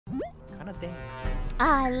kind of dangerous.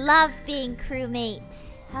 I love being crewmate.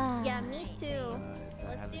 Yeah, me too.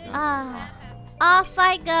 Let's do it. Off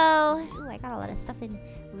I go. Ooh, I got a lot of stuff in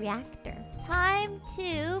reactor. Time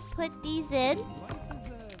to put these in. Hey,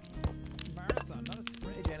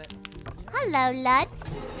 Janet. Hello, Lud.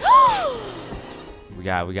 We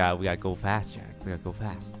gotta go fast, Jack. We gotta go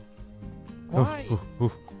fast. Why?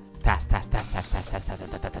 Task.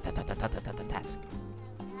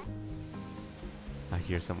 I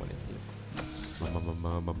hear someone in here.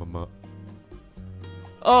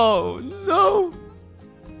 Oh no!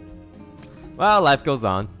 Well, life goes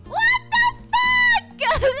on. What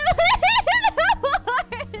the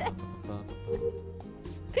fuck?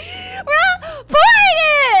 Report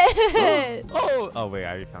it! Oh wait, I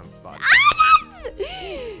already found the spot.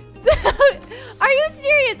 Are you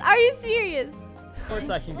serious? Are you serious? Of course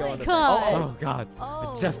I can go in the God. Oh god.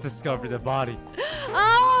 I just discovered the body.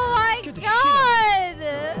 Oh my god!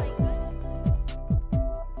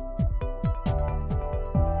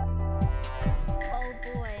 Oh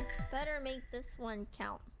boy, better make this one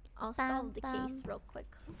count. I'll solve the case real quick.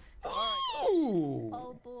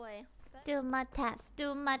 Oh boy. Do my task,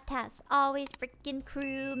 always freaking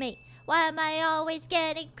crewmate. Why am I always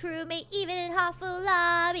getting crewmate, even in half full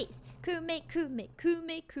lobbies? Crewmate.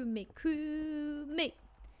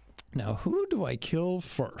 Now, who do I kill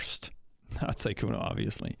first? Not Sykkuno,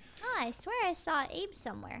 obviously. Oh, I swear I saw Abe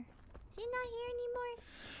somewhere. Is he not here anymore?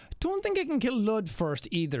 Don't think I can kill Lud first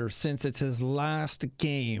either, since it's his last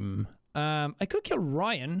game. I could kill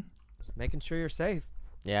Ryan. Just making sure you're safe.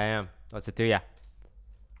 Yeah, I am. What's it do ya?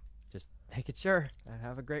 Just making sure.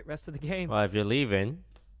 Have a great rest of the game. Well, if you're leaving,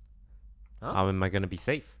 how am I gonna be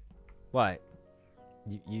safe? What?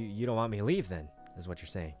 You don't want me to leave then, is what you're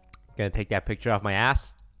saying. Gonna take that picture off my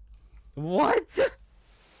ass? What?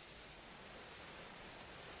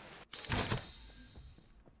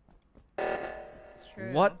 It's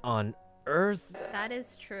true. What on earth? That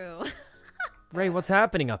is true. Ray, what's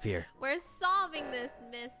happening up here? We're solving this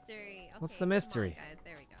mystery. Okay, What's the mystery? Come on, guys.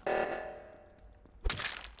 There we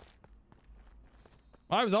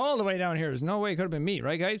go. I was all the way down here. There's no way it could have been me,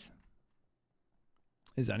 right, guys?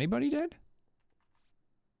 Is anybody dead?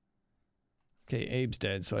 Okay, Abe's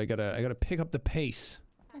dead, so I gotta pick up the pace.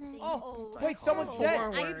 Oh, wait, someone's dead.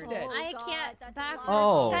 Abe's dead. I can't backwards.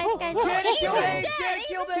 Oh. Guys, Janet Abe killed is Abe. dead. Janet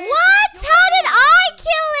killed Abe. What? How did I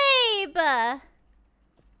kill Abe?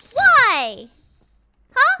 Why?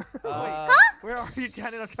 Huh? Where are you,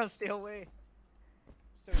 Janet? I'm trying to stay away.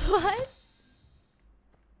 What?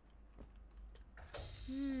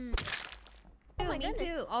 Oh, me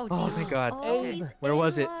too. Oh, Oh, geez. thank God. Abe. Where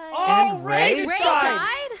was it? Oh, And Ray Ray just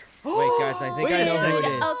died? Wait, guys, I think Wait I a know who it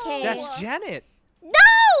second. is. Okay. That's Janet. No!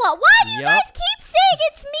 Why do you Yup. guys keep saying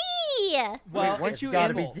it's me? Well, weren't it's you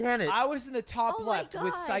gotta in- be Janet. I was in the top Oh my left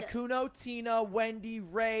with God. Sykkuno, Tina, Wendy,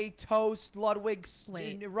 Ray, Toast, Ludwig,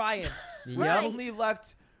 Wait. Ryan. Yup. Right. Only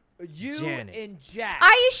left you Janet. and Jack.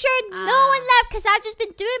 Are you sure no one left? Because I've just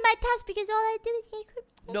been doing my task because all I do is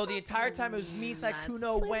get No, the entire time it was me,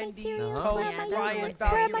 Sykkuno, Swear my Wendy, cereals, Toast, swear my Ryan, yogurt,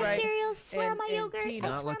 swear my Valerie, Ray. cereals, swear and- my and yogurt, Tina. I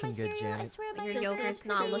Not swear my looking good, cereal, I Janet. swear my Your yogurt, yogurt's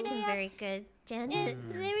not looking very good, Janet.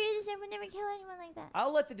 There is, I would never kill anyone like that.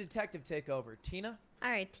 I'll let the detective take over. Tina?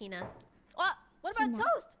 All right, Tina. What about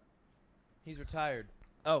Toast? He's retired.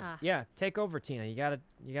 Oh, yeah, take over, Tina. You gotta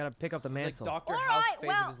pick up the He's like mantle. Dr. All House right, phase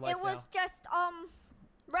well, of his life it was now. just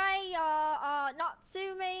Ray,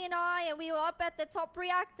 Natsumi and I, and we were up at the top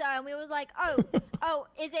reactor, and we was like, oh,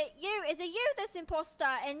 is it you? Is it you, this imposter?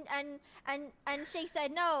 And she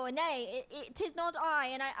said, no, nay, it is not I.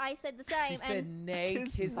 And I said the same. She said, nay,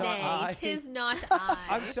 tis not Nay, I. tis not I.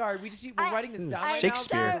 I'm sorry, we're writing this down right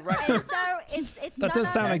Shakespeare. now. So it's That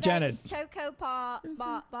does sound like Janet.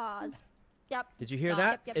 Bars. Yep. Did you hear Got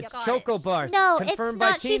that? it. It's Got it. XOCOBars. No, Confirmed it's by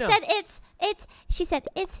not. She Tina. said she said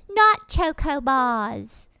it's not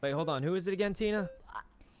CHOCOBars. Wait, hold on. Who is it again, Tina?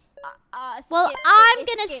 Well, Skip. I'm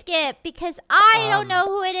It's gonna Skip. skip because I don't know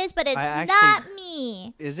who it is, but it's I not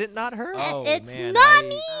me. Is it not her? Oh, It's man, not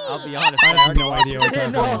me. I'll be honest. I have no idea what's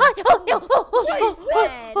happening.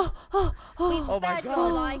 We've Oh my spared your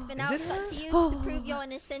God. life, and now it's up to you to prove your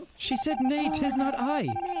innocence. She said, nay, tis not I.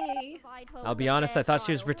 Nay. I'll be honest. I thought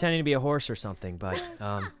she was pretending to be a horse or something, but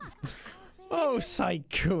Oh,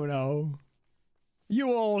 Sykkuno.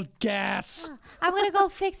 You old gas. I'm gonna go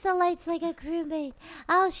fix the lights like a crewmate.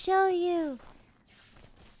 I'll show you.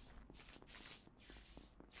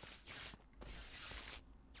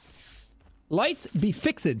 Lights be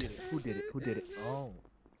fixed. Who did it? Who did it? Oh.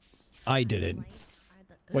 I did it.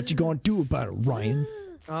 What you gonna do about it, Ryan?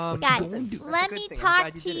 Guys, let good me thing. I'm talk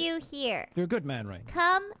glad you to did it. you here. You're a good man, Ryan.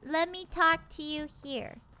 Come, let me talk to you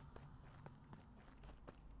here.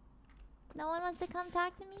 No one wants to come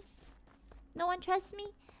talk to me? No one trusts me?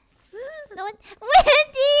 No one.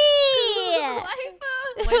 Wendy!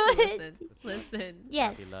 Waifu, listen. Listen.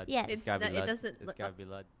 Yes. Gotta be Lud. Yes. It's gotta be it Lud. doesn't It's look- gotta be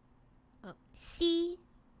Lud. See.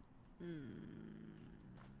 Hmm.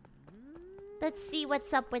 Let's see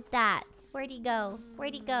what's up with that. Where'd he go?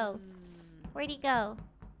 Where'd he go? Where'd he go?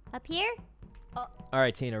 Up here? All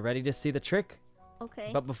right, Tina, ready to see the trick?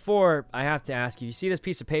 Okay. But before, I have to ask you, you see this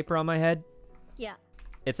piece of paper on my head? Yeah.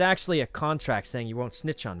 It's actually a contract saying you won't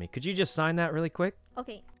snitch on me. Could you just sign that really quick?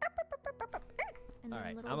 Okay. And All then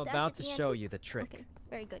right, little I'm dash about at to the end. show you the trick. Okay.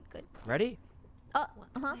 Very good. Good. Ready? Uh Wait,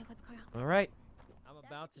 huh. what's going on? All right. I'm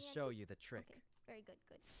about to show you the trick. Okay. Very good.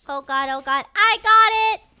 Good. Oh god, oh god. I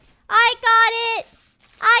got it! I got it!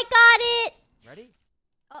 I got it! Ready?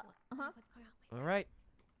 Uh huh. What's going on? All right.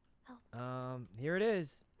 Here it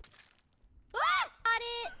is. Got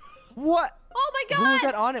it! What? Oh my Who was god!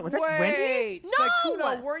 that on it? Was that Wendy? Wait, No!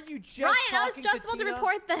 Sykkuno, weren't you just Ryan, I was talking just to about to Tina?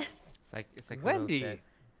 report this. It's like Wendy.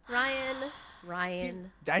 Ryan.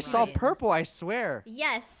 I saw Ryan. purple, I swear.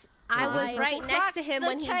 Yes, I Well, was I right next to cracked him the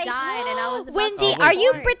when he case. died, and I was about Wendy, to are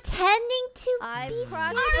you report. pretending to I be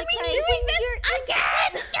cracked scared? the Are we case. doing this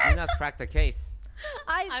again? Tina's cracked the case.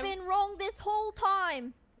 I've I'm- been wrong this whole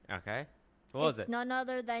time. Okay. What was It's it? none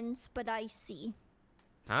other than Spadicey.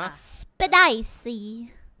 Huh?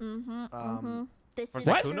 Spidicy. This For is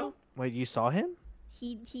Sykkuno? true. Wait, you saw him?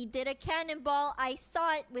 He did a cannonball. I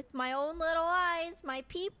saw it with my own little eyes, my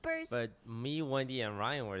peepers. But me, Wendy, and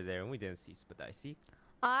Ryan were there, and we didn't see Spadicey.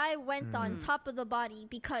 I went on top of the body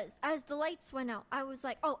because as the lights went out, I was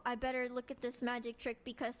like, oh, I better look at this magic trick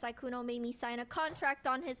because Sykkuno made me sign a contract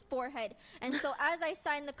on his forehead. And so as I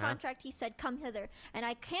signed the contract, he said, come hither. And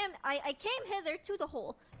I came hither to the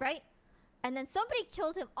hole, right? And then somebody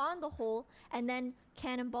killed him on the hole and then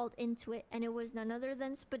cannonballed into it. And it was none other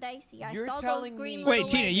than Spadicey. I You're saw telling those green me- little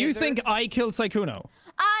Wait, Tina, legs. you think I killed Sykkuno?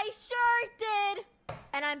 I sure did.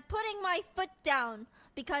 And I'm putting my foot down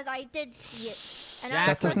because I did see it. And I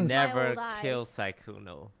That trust doesn't- my never old eyes. kill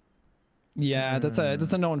Sykkuno. Yeah, that's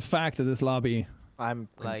a known fact of this lobby. I'm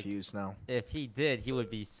Like- confused now. If he did, he would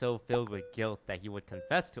be so filled with guilt that he would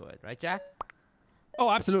confess to it, right, Jack? Oh,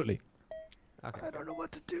 absolutely. Okay. don't know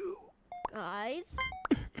what to do. Guys.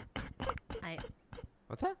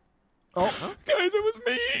 What's that? Oh, Guys, it was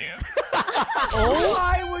me.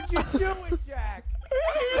 why would you do it, Jack? I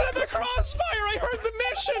was at the crossfire. I heard the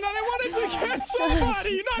mission, and I wanted to get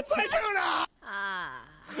somebody, not Sykkuno. Ah.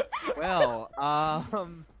 Well,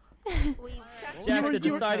 Jack, were- the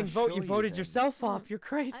you were- deciding vote. show You you voted then. yourself off. You're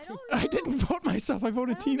crazy. I don't know. I didn't vote myself. I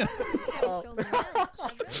voted Tina.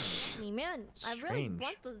 Man, I really Strange.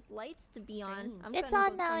 want those lights to be on. I'm It's gonna on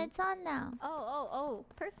go now. turn- It's on now. Oh,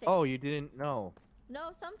 perfect. oh, you didn't know.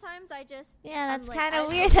 No, sometimes I just. Yeah, that's I'm kind of I-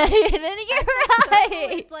 weird that you didn't get right.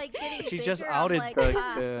 It's like getting She bigger. just I'm outed like, the-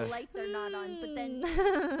 the lights are not on. But then, guys,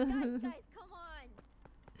 come on.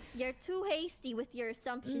 You're too hasty with your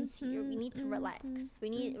assumptions here. We need to relax.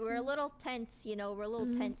 We're a little tense, you know. We're a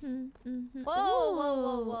little tense.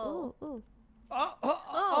 Whoa.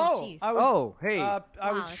 Oh, jeez. I was, Oh, hey. I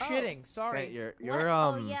was Wow. shitting. Sorry. What? You're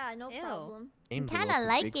Oh yeah, no Ew. problem. aimed a Kind little of too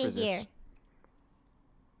like big it for this. here.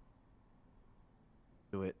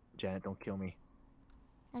 Do it, Janet. Don't kill me.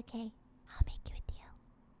 Okay, I'll make you a deal.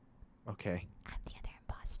 Okay. I'm the other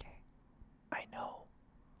imposter. I know.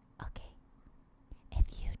 Okay. If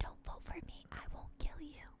you don't vote for me, I won't kill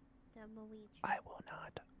you. I will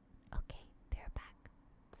not. Okay, be right back.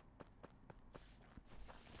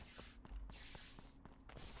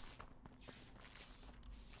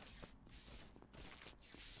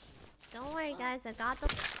 Don't worry, guys. I got the.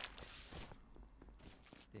 Sting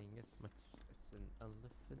as much as an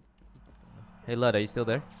elephant eats. Hey, Lud, are you still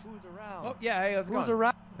there? Who's around? Oh yeah. Hey, how's it Who's going?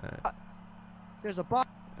 around? There's a box.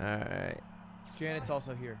 Alright. Janet's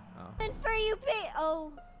also here. And for you,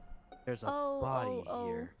 oh. There's a Oh, body oh, oh.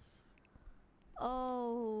 here.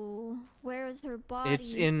 Oh, where is her body?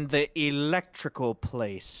 It's in the electrical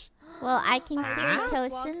place. Well, I can Huh? clear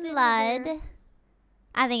Toast Walked and into Lud. there.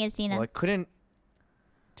 I think it's Tina. Well, I couldn't.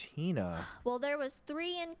 Tina. Well, there was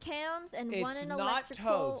 3 in cams and 1 It's in not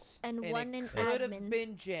electrical Toast, and 1 it in could have admin.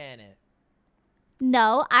 been Janet.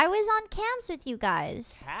 No, I was on cams with you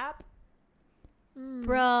guys. Cap?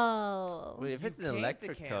 Bro. Wait, if it's You an came to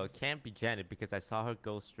electrical, it camps. can't be Janet because I saw her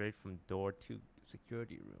go straight from door to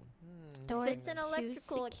security room. Door If it's an to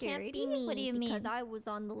electrical, it can't be security? me What do you because mean? I was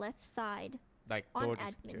on the left side. Like On door to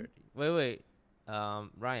admin. security. Wait.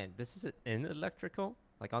 Ryan, this is in electrical?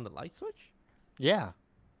 Like on the light switch? Yeah.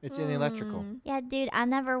 It's in electrical. Hmm. Yeah, dude, I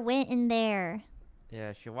never went in there.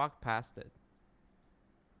 Yeah, she walked past it.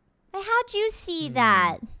 But how'd you see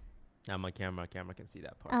that? I'm on camera. Camera can see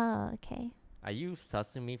that part. Oh, okay. Are you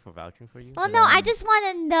sussing me for vouching for you? Well, no, I just want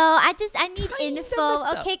to know. I need Kinda info, messed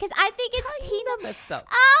up. okay? Because I think it's Kinda Tina. messed up.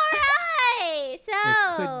 All right,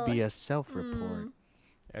 so It could be a self-report.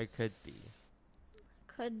 It could be.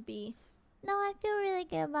 Could be. No, I feel really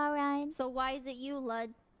good about Ryan. So why is it you,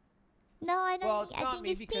 Lud? No, I don't Well, think. it's I not think me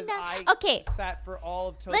it's because Tina. I Okay, sat for all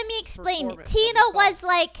of Toast's let me explain. performance Tina that we saw. was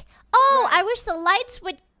like, "Oh, Right. I wish the lights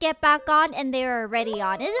would get back on and they were already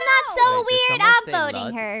on." Isn't that so Wait, did weird? someone I'm say voting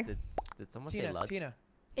Lud? her. Did someone say Tina. Lud? Tina.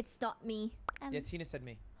 It's not me. Yeah, Tina said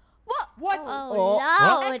me. What? What?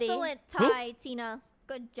 Oh, lordy. Excellent tie, Tina.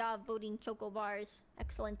 Good job voting XChocoBars.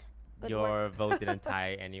 Excellent. Good work. Your vote didn't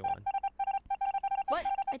tie anyone. What?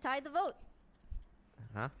 I tied the vote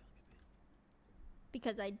Huh?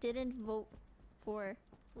 because I didn't vote for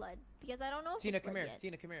Lud because I don't know. If Tina, it's come Lud here. yet.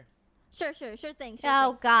 Tina, come here. Sure thing. Sure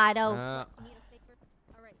Oh thing. God. Oh. You need a paper?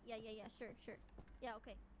 All right. Yeah. Sure. Yeah.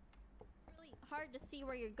 Okay. It's really hard to see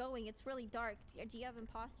where you're going. It's really dark. Do you have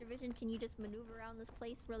imposter vision? Can you just maneuver around this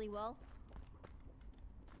place really well?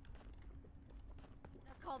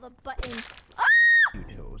 I'll call the button.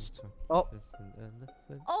 Toast. Oh,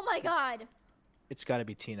 Oh my God! it's got to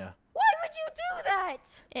be Tina. Why would you do that?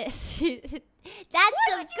 That's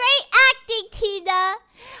some great acting, Tina.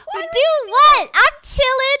 We do what? I'm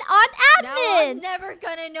chilling on Now admin. I'm never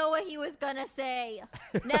gonna know what he was gonna say.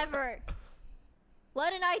 Never.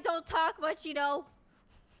 Lud and I don't talk much, you know.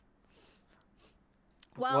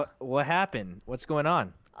 Well, What happened? What's going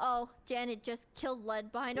on? oh, Janet just killed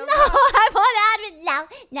Lud behind No, her rock. I'm on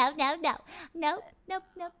admin. No.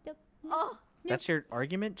 Oh, That's your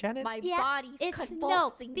argument, Janet? my Yeah, body's it's no,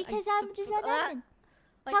 convulsing. because I'm just on admin.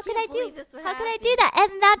 I How could can't I do? believe this would How could I happen. do that?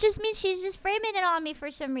 And that just means she's just framing it on me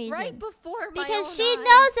for some reason. Right before my Because own she eyes.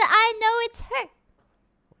 knows that I know it's her.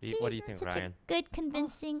 What do you think, Such Ryan? a good,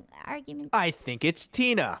 convincing argument. I think it's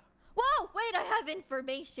Tina. Whoa, wait, I have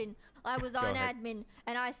information. I was on ahead. admin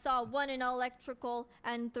and I saw 1 in electrical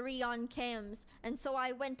and 3 on cams. And so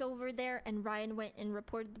I went over there and Ryan went and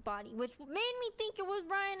reported the body, which made me think it was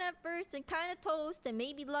Ryan at first and kind of Toast and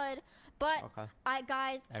maybe Lud. But Okay.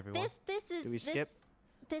 guys, Everyone. this is Do we skip?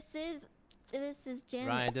 This is Janet.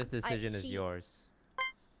 Ryan, this decision is she- yours.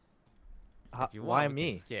 If you Why want, we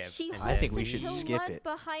can me? skip, She and I think hoped we to should kill skip Lud it.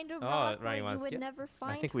 behind a Oh, rock Ryan, where you you wanna would skip? never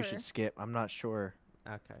find I think we her. should skip. I'm not sure.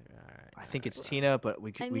 Okay, alright. I think it's Tina, but we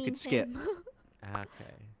I could mean could skip. him.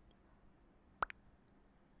 Okay.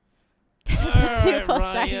 The two Alright, votes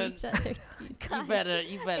are Ryan. each other.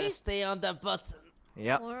 You better stay on that button.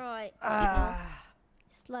 Yep. All right. Ah.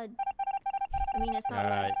 Slud. I mean, it's not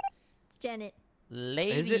Lud. Alright. It's Janet.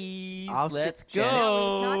 Ladies, I'll let's skip go. Janet.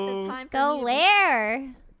 Now is not the time for Go me to be-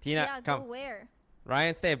 where? Tina, Yeah, come. go where?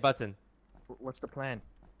 Ryan, stay a button. What's the plan?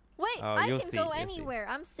 Wait, Oh, I you'll can see, go you'll see. anywhere.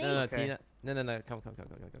 I'm safe. No, Okay. Tina. No. Come.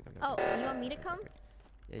 Oh, you want me to come?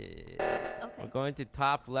 Yeah. Okay. We're going to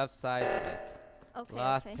top left side. Okay.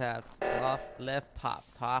 Last Okay. taps. Left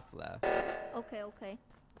top left. Okay.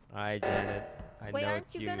 Alright, Janet. I Wait, know aren't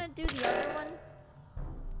it's you you. gonna do the other one?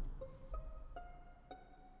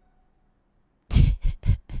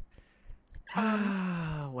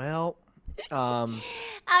 Well, All What'd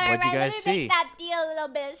right, you let guys me see? make that deal a little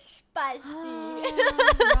bit spicy.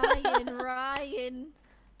 Ryan,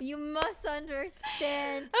 you must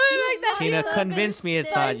understand. Oh my God. Tina, Little convince bit me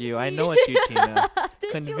it's not you. I spicy. know it's you, Tina.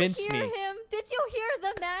 Did Convince you hear me. him? Did you hear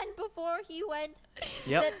the man before he went?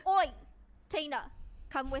 Yep. Said, "Oi, Tina,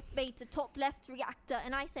 come with me to top left reactor."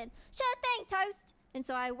 And I said, "Sure thing, Toast." And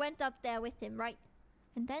so I went up there with him, right?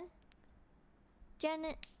 And then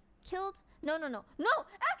Janet killed. No.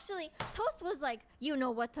 Actually, Toast was like, "You know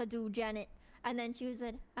what to do, Janet." And then she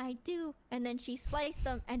said, "I do." And then she sliced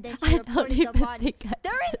them, and then she I don't reported the even body. think I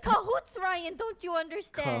They're in cahoots, Ryan. Don't you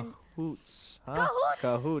understand? Cahoots. Huh? Cahoots.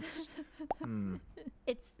 Cahoots. Hmm.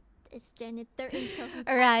 It's Janet. They're in cahoots.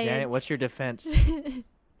 Ryan. Janet, what's your defense?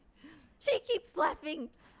 She keeps laughing.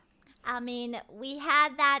 I mean, we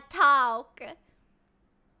had that talk.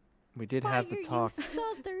 We did Why have the are talk. you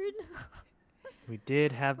Southern? We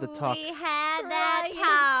did have the talk. We had that Ryan,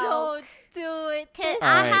 talk. don't do it. 'Cause This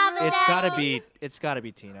I is have an it's gotta accent. be. It's gotta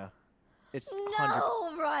be Tina. It's 100.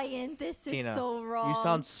 No, Ryan, this is Tina, so wrong. you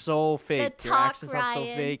sound so fake. Your talk, accent sounds so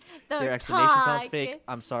Ryan. fake. The Your explanation sounds talk. fake.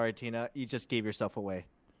 I'm sorry, Tina. You just gave yourself away.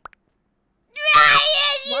 Ryan,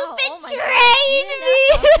 you Wow, oh my betrayed God, you didn't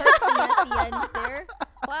have to hurt me at the end there.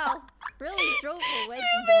 Wow, really drove a wedge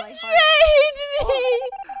into my heart. Betrayed me.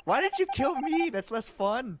 Why did you kill me? That's less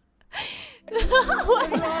fun.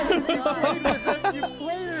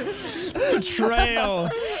 Betrayal.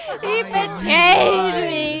 He betrayed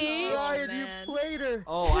me. Oh, man. imposter.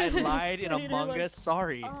 Oh, I lied in Among Us.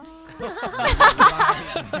 Sorry.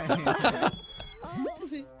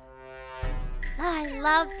 I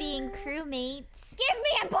love being crewmates. Give me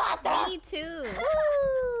imposter. Me too.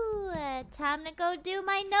 Ooh, time to go do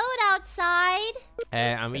my note outside.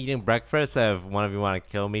 Hey, I'm eating breakfast. If one of you want to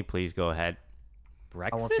kill me, please go ahead.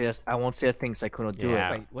 Breakfast? I won't say a thing, Sykkuno. Do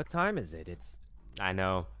Yeah. it. Wait, what time is it? It's I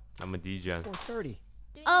know. I'm a DJ. 4:30.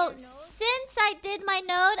 Oh, since I did my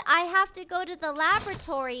node, I have to go to the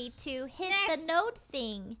laboratory to hit the node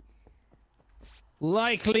thing.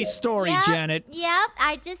 Likely story, Yep, Janet. Yep,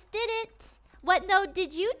 I just did it. What node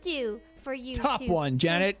did you do for you? Top one,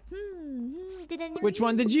 Janet. Did anyone? Which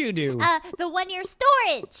one did you do? The one near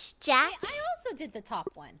storage, Jack. I also did the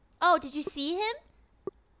top one. Oh, did you see him?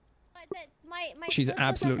 My She's switch was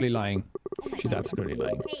absolutely open. lying. Oh my She's God. absolutely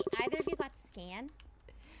lying. Hey, either of you got to scan?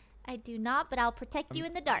 I do not, but I'll protect you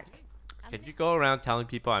in the dark. Could you go around telling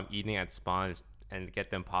people I'm eating at spawn and get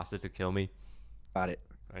the imposter to kill me? Got it.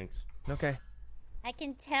 Thanks. Okay. I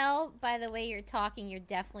can tell by the way you're talking, you're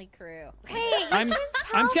definitely crew. Hey, I'm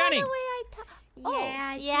scanning.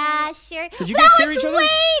 Yeah, sure. Did you guys that clear was each other?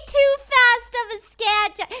 way too fast of a scan.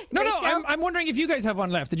 No, no, Rachel? I'm wondering if you guys have one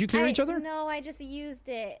left. Did you clear each other? No, I just used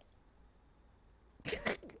it.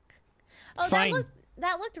 Oh, Fine.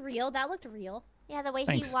 that looked real. That looked real. Yeah, the way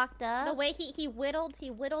Thanks. he walked up. The way he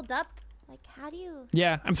whittled up. Like, how do you?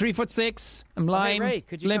 Yeah, I'm 3'6". I'm Oh, hey, lime. Ray,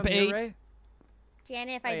 could you limp come here, 8. Ray?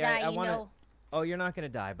 Janet, if I Hey, die, I you wanna- know. Oh, you're not gonna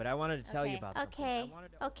die, but I wanted to tell you Okay. about something. Okay.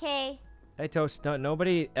 Okay. Hey, Toast. No,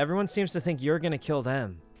 nobody. Everyone seems to think you're gonna kill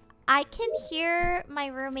them. I can hear my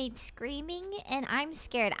roommate screaming, and I'm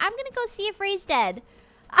scared. I'm gonna go see if Ray's dead.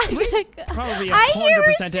 I'm gonna go. Probably I hear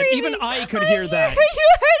her 100% dead. Even screaming. I could hear that. You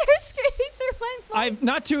heard her screaming through my phone.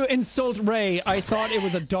 Not to insult Ray, I thought it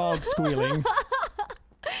was a dog squealing.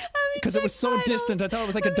 Because it was so distant, I thought it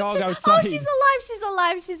was like a dog outside. Oh, she's alive. She's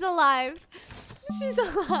alive. She's alive. She's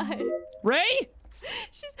alive. Ray?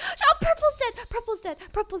 Oh, Purple's dead. Purple's dead.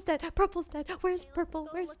 Purple's dead. Purple's dead. Where's Purple?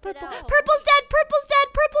 Where's look it Purple? up. Purple's dead. Purple's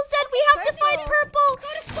dead. Purple's dead. We have to find Purple. Go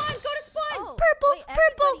to spawn. Go to spawn. Oh, Purple, wait,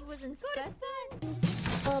 purple. everybody was in Go to spec?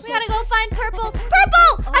 spawn. We gotta go find Purple.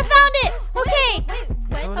 Purple! I found it. Okay.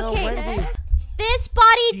 Wait, Oh, no, Okay. Wendy. This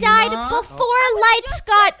body died Tina? before lights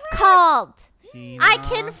got called. Tina. I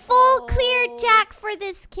can full clear Jack for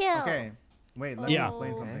this kill. Okay, wait, let Yeah. me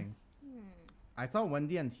explain Oh. something. I saw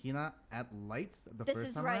Wendy and Tina at lights the This first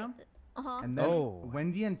is time right. around, Uh-huh. and then Oh.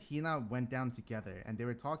 Wendy and Tina went down together, and they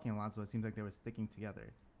were talking a lot, so it seems like they were sticking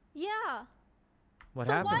together. Yeah. What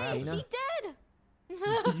So happened, why is Tina? she dead?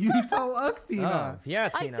 You tell us, Oh, Tina. yeah,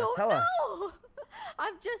 I Tina. don't Tell know. us.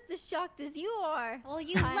 I'm just as shocked as you are. Well,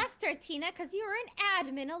 you left her, Tina, because you were an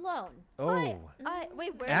admin alone. Oh,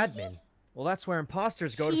 Wait, where is she? admin. Well, that's where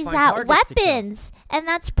imposters go to She's find at targets to kill. weapons, and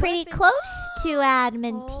that's pretty Weapons. close to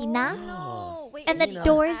admin, Tina. No. Wait, And is the she on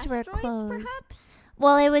doors were asteroids, closed. perhaps?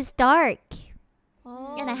 Well, it was dark.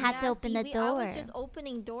 Oh, And I had to yeah, open see, the I door. was just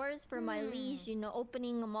opening doors for my liege, you know,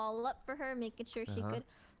 opening them all up for her, making sure she could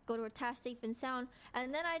go to her task safe and sound.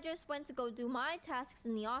 And then I just went to go do my tasks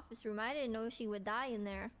in the office room. I didn't know she would die in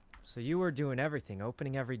there. So you were doing everything,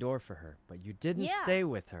 opening every door for her, but you didn't Yeah. stay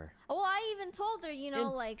with her. Well, I even told her, you know,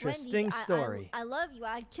 like, Wendy, Interesting story. I love you.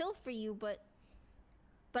 I'd kill for you, but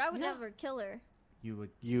I would never kill her. You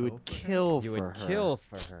would. You would for her? kill You for would her. kill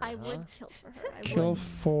for her. I huh? would kill for her. I Kill would.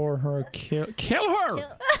 for her. Kill her! Kill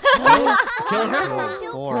her?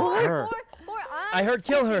 Kill For her. I heard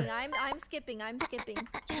kill her. I'm skipping. I'm skipping.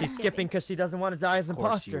 She's skipping because she doesn't want to die as Of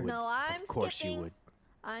course you imposter. would. No, I'm Of course skipping. you would.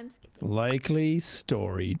 I'm skipping. Likely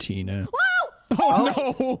story, Tina. Whoa!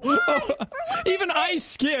 Oh, no! Even I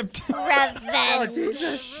skipped. Revenge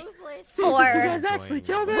Ruthless. for actually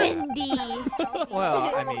killed her. Wendy.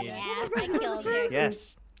 Well, I mean, Yeah, I killed her.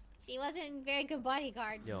 yes. She wasn't a very good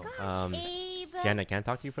bodyguard. Yo, Abe. Janet, can I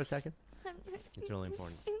talk to you for a second? It's really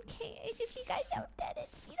important. Okay, if you guys don't get it,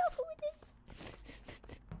 you know who it is.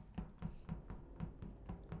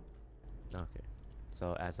 Okay.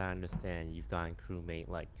 So as I understand, you've gotten crewmate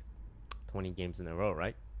like 20 games in a row,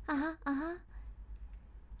 right? Uh-huh.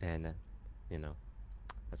 And you know,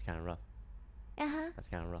 that's kind of rough. That's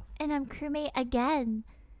kind of rough. And I'm crewmate again.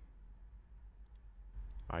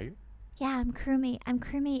 Are you? Yeah, I'm crewmate. I'm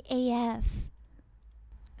crewmate AF.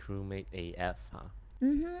 Crewmate AF, huh?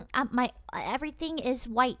 My everything is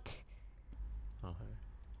white.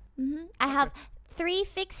 Okay. I have 3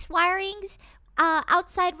 fixed wirings.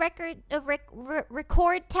 Outside record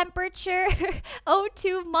temperature.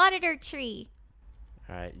 O2 monitor tree.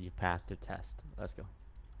 All right, you passed the test. Let's go.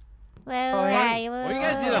 Well, What yeah, you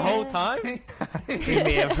guys do the whole time? We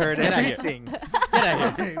may have heard Get out of here. everything. Get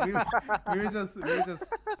out of here. we were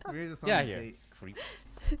just on Yeah, a here. date. freak.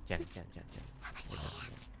 Janet. Okay.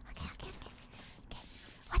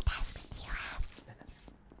 What tasks do you have?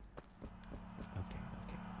 Okay.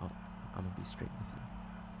 Oh, I'm gonna be straight with you.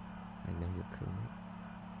 I know you're crewmate.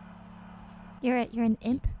 You're an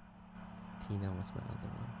imp? Tina was my other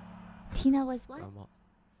one. Tina was what? So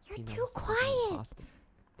You're Tina too was the other quiet. imposter.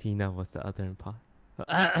 Tina was the other imposter.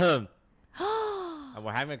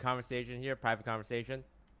 We're having a conversation here, private conversation.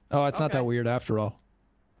 Oh, it's not that weird after all.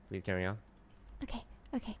 Please carry on. Okay.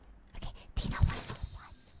 Tina was the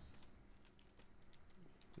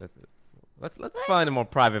one. Let's find a more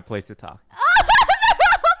private place to talk.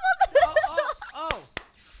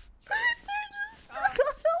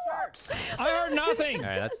 I heard nothing. All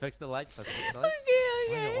right, let's fix the lights. Okay.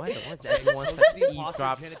 Why is everyone Toast such the imposter.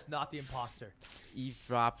 eavesdrop? Janet's not the imposter.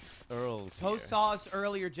 Eavesdrop Earls. Toast saw us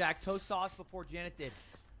earlier, Jack. Toast saw us before Janet did.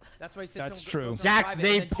 That's why he said That's someone true. goes on Jack's private,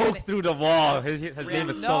 name and then poked Janet- through the wall. His name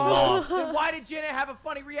is so long. Then why did Janet have a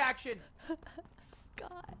funny reaction?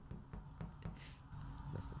 God.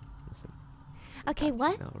 Listen. Okay,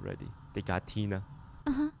 what? Tina already. They got Tina.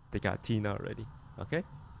 They got Tina already. Okay.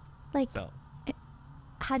 Like, So.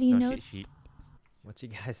 how do you know? She What you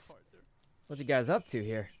guys up to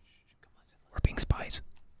here? We're being spies.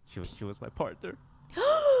 She was my partner.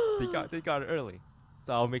 they got it early.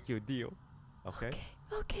 So I'll make you a deal. Okay?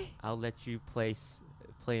 Okay. I'll let you play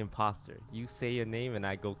imposter. You say a name and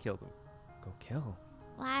I go kill them. Go kill.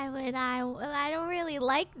 Why would I? Well, I don't really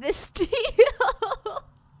like this deal.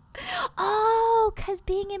 Oh, cause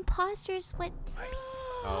being imposters what?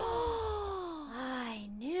 Oh. I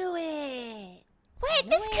knew it. Wait,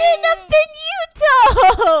 this couldn't have been you,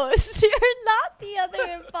 Toast. You're not the other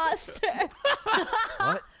imposter.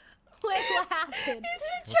 What? Wait, what happened? He's been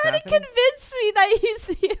What's trying to happening? convince me that he's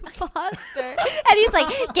the imposter. And he's like,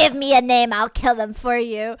 give me a name, I'll kill them for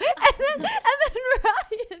you. And then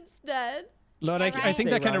Ryan's dead. Lord, Yeah, I think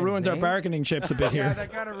Say that kind of Ryan's ruins our name? bargaining chips a bit Yeah, here.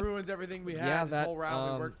 that kind of ruins everything we had. Yeah, this that, whole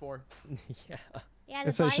round we worked for. Yeah. Yeah,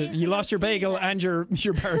 So you lost your bagel and your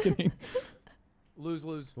bargaining.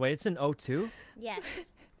 Lose. Wait, it's an 0-2? Yes.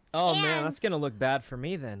 Oh man, that's And- gonna look bad for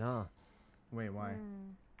me then, huh? Wait, why?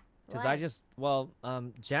 Because I just,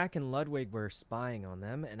 Jack and Ludwig were spying on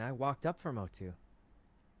them, and I walked up from 0-2.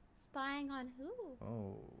 Spying on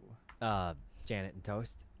who? Oh. Janet and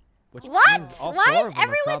Toast. Which What? means all Why four is of them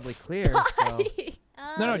are probably everyone clear. So. spying?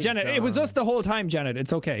 No, Please, Janet, it was us the whole time, Janet.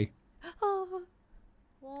 It's okay. Oh.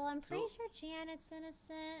 Well, I'm pretty sure Janet's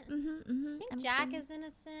innocent. I I think Jack is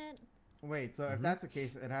innocent. Wait, so if that's the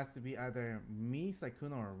case, it has to be either me,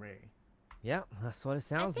 Sykkuno, or Ray. Yeah, that's what it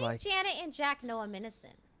sounds I think like. Janet and Jack know I'm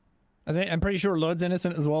innocent. I'm pretty sure Lud's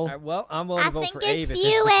innocent as well. All right, well, I'm willing I to vote think for Abe it's if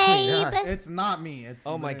you, between Abe. us. It's not me. It's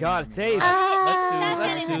Oh my literally God, not it's me. Abe.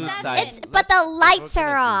 Let's do It's side. but the lights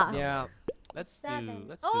are off. Yeah. Let's do Seven.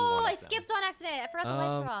 one Oh, of I them. skipped on accident. I forgot the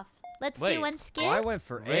lights were off. Let's Wait. do one skip. Oh, I went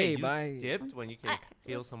for Ray, Abe. you I skipped when you can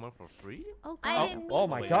kill someone for free? Oh I god. didn't Oh mean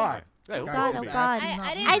my to. God. Wait, who God, told oh me? god.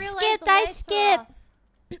 I didn't I realize skipped, the I lights were skipped. off.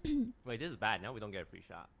 Wait, this is bad. Now we don't get a free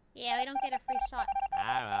shot. Yeah, we don't get a free shot.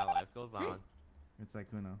 Ah, well, life goes on. It's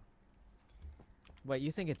Sykkuno. Wait,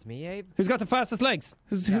 you think it's me, Abe? Who's got the fastest legs?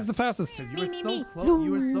 Who's the fastest? You Me, were me, so me. close.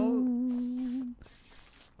 You were so.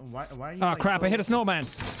 Why are you? Oh like, crap! so... I hit a snowman.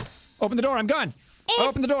 Open the door. I'm gone. Abe,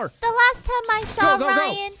 Open the door. The last time I saw Go.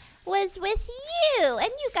 Ryan was with you, and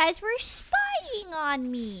you guys were spying on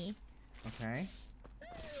me. Okay.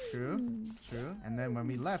 True. And then when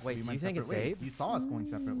we left, Wait, we do went you think separate it's ways. Abe? You saw us going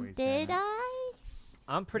separate ways. Did Janet. I?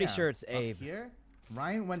 I'm pretty Yeah, sure it's up Abe. Here,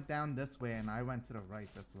 Ryan went down this way, and I went to the right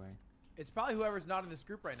this way. It's probably whoever's not in this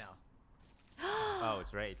group right now. Oh,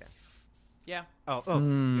 it's Ray then. Yeah. Oh,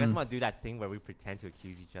 you guys want to do that thing where we pretend to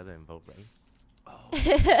accuse each other and vote Ray?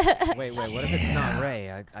 Wait, what if it's not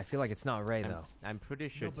Ray? I feel like it's not Ray, though. I'm pretty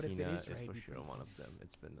sure but if it Tina is is Ray, for we sure can one of them.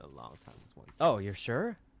 It's been a long time. This one. Oh, you're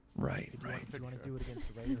sure? Right. Do you want to do it against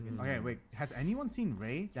Ray or against Okay, wait. Has anyone seen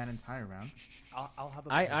Ray that entire round? I'll have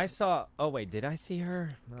a I saw... Oh, wait, did I see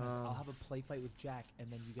her? I'll have a play fight with Jack, and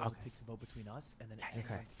then you guys will pick to vote between us, and then if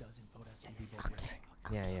anyone doesn't vote us, we vote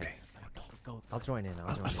Ray. Yeah. Go. I'll join in.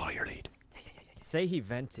 I'll follow your lead. Say he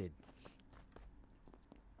vented.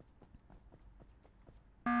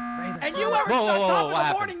 And you ever Whoa, start what top of the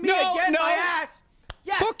happened? morning me No, again, no. my ass.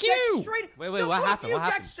 Yeah, Fuck Jack you. Straight. Wait, no, what fuck happened? You, What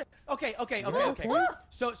Jack happened? Okay.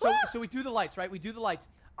 So we do the lights, right? We do the lights.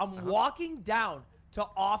 I'm walking down to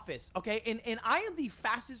office, okay? And I am the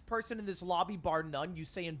fastest person in this lobby, bar none. You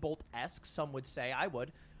say in Bolt-esque, some would say. I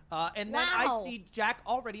would. And then I see Jack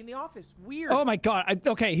already in the office. Weird. Oh my god.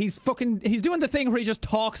 Okay, he's doing the thing where he just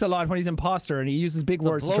talks a lot when he's imposter and he uses big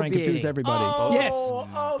words to try and confuse everybody. Oh,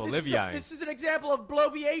 yes. This is an example of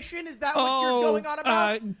bloviation. Is that what you're going on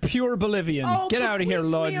about? Pure Bolivian. Get out of here,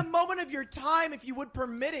 Lud. Give me a moment of your time if you would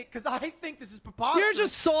permit it, because I think this is preposterous. You're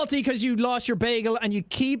just salty because you lost your bagel and you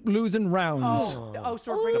keep losing rounds. So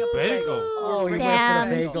we're bringing up the bagel. Oh, we went for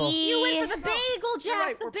the bagel. You went for the bagel, Jack.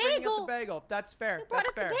 Right, the we're bringing up bagel. the bagel. That's fair. You brought That's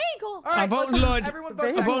up fair. the bagel. All right, I'm voting Lud. Everyone vote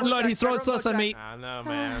I'm Jack. voting Lud. He's throwing Everyone sauce on vote me. I don't know,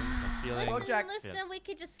 man. I'm feeling Vote Jack. Listen, we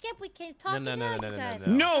could just skip. We can talk No, it no, out, no, you no, guys.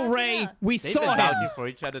 no. No, Talk it Ray. out. We They've saw been him. vouching for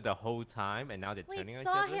each other the whole time, and now they're Wait, turning on each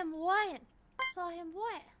saw other. him what? Saw him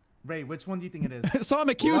what? Ray, which one do you think it is? Saw him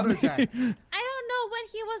accuse me. Lud or Jack? I don't know when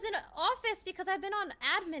he was in office because I've been on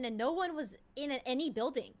admin and no one was in any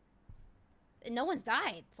building. And no one's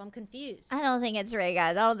died, so I'm confused. I don't think it's Ray,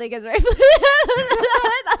 guys. I don't think it's Ray.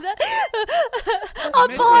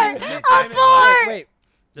 Abort! Wait,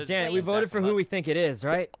 Just Janet, wait, we voted Jack, for who we think it is,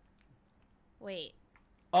 right? Wait.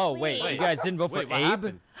 Oh, wait. Wait. You guys didn't vote for Wait, what Abe?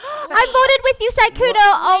 happened? I voted with you, Sykkuno.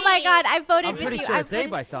 Oh my god, I voted I'm with pretty you. sure I it's Abe,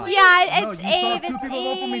 voted- I thought. Yeah, No, it's you saw Abe. two It's people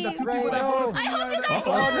vote for me. The two Abe. people that voted for me. I hope you guys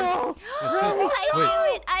Oh, I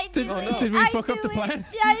knew it. I Did, knew it. did we I fuck up knew the it. plan?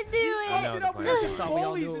 Yeah, I knew Oh, it. no, It up the with plan. these I thought we all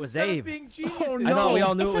bullies knew it was instead of Abe. being geniuses. Oh, I thought we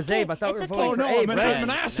all knew It's it was okay. Abe. I thought we It's were okay. voting Oh, for no, Abe, man, right? I'm an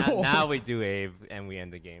asshole. Now we do Abe, and we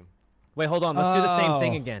end the game. Wait, hold on. Let's do the same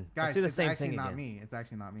thing Oh. again. Guys, Let's do the it's same actually thing not again. me. It's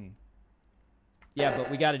actually not me. Yeah,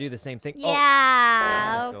 but we got to do the same thing. Oh,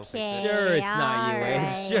 Yeah, let's go fix it. okay. sure, it's not you, Abe.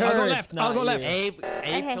 alright. Sure, I'll go it's left. not I'll go you. left. Abe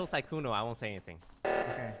Okay. kills Sykkuno. I won't say anything.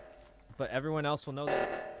 Okay. But everyone else will know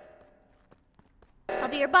that. I'll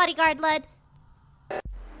be your bodyguard, Lud.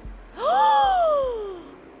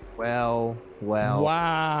 Well.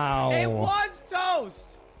 Wow. It was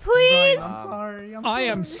Toast. Please. I'm sorry. I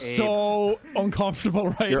am so uncomfortable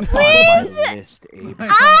right You're now. on my list, Abe. I'm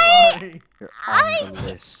sorry. You're on the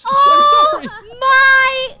list. Oh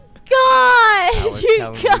my I god, was you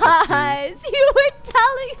telling you the truth. guys. You were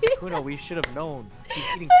telling me. Kuno, we should have known. He's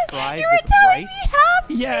eating You fries were with telling rice. me half.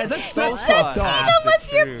 Yeah, that's So fucked sus. up. Tina That's was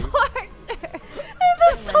the your truth. partner. And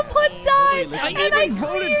then someone died. listen. I and even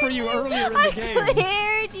voted for you earlier in the I game.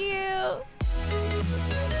 cleared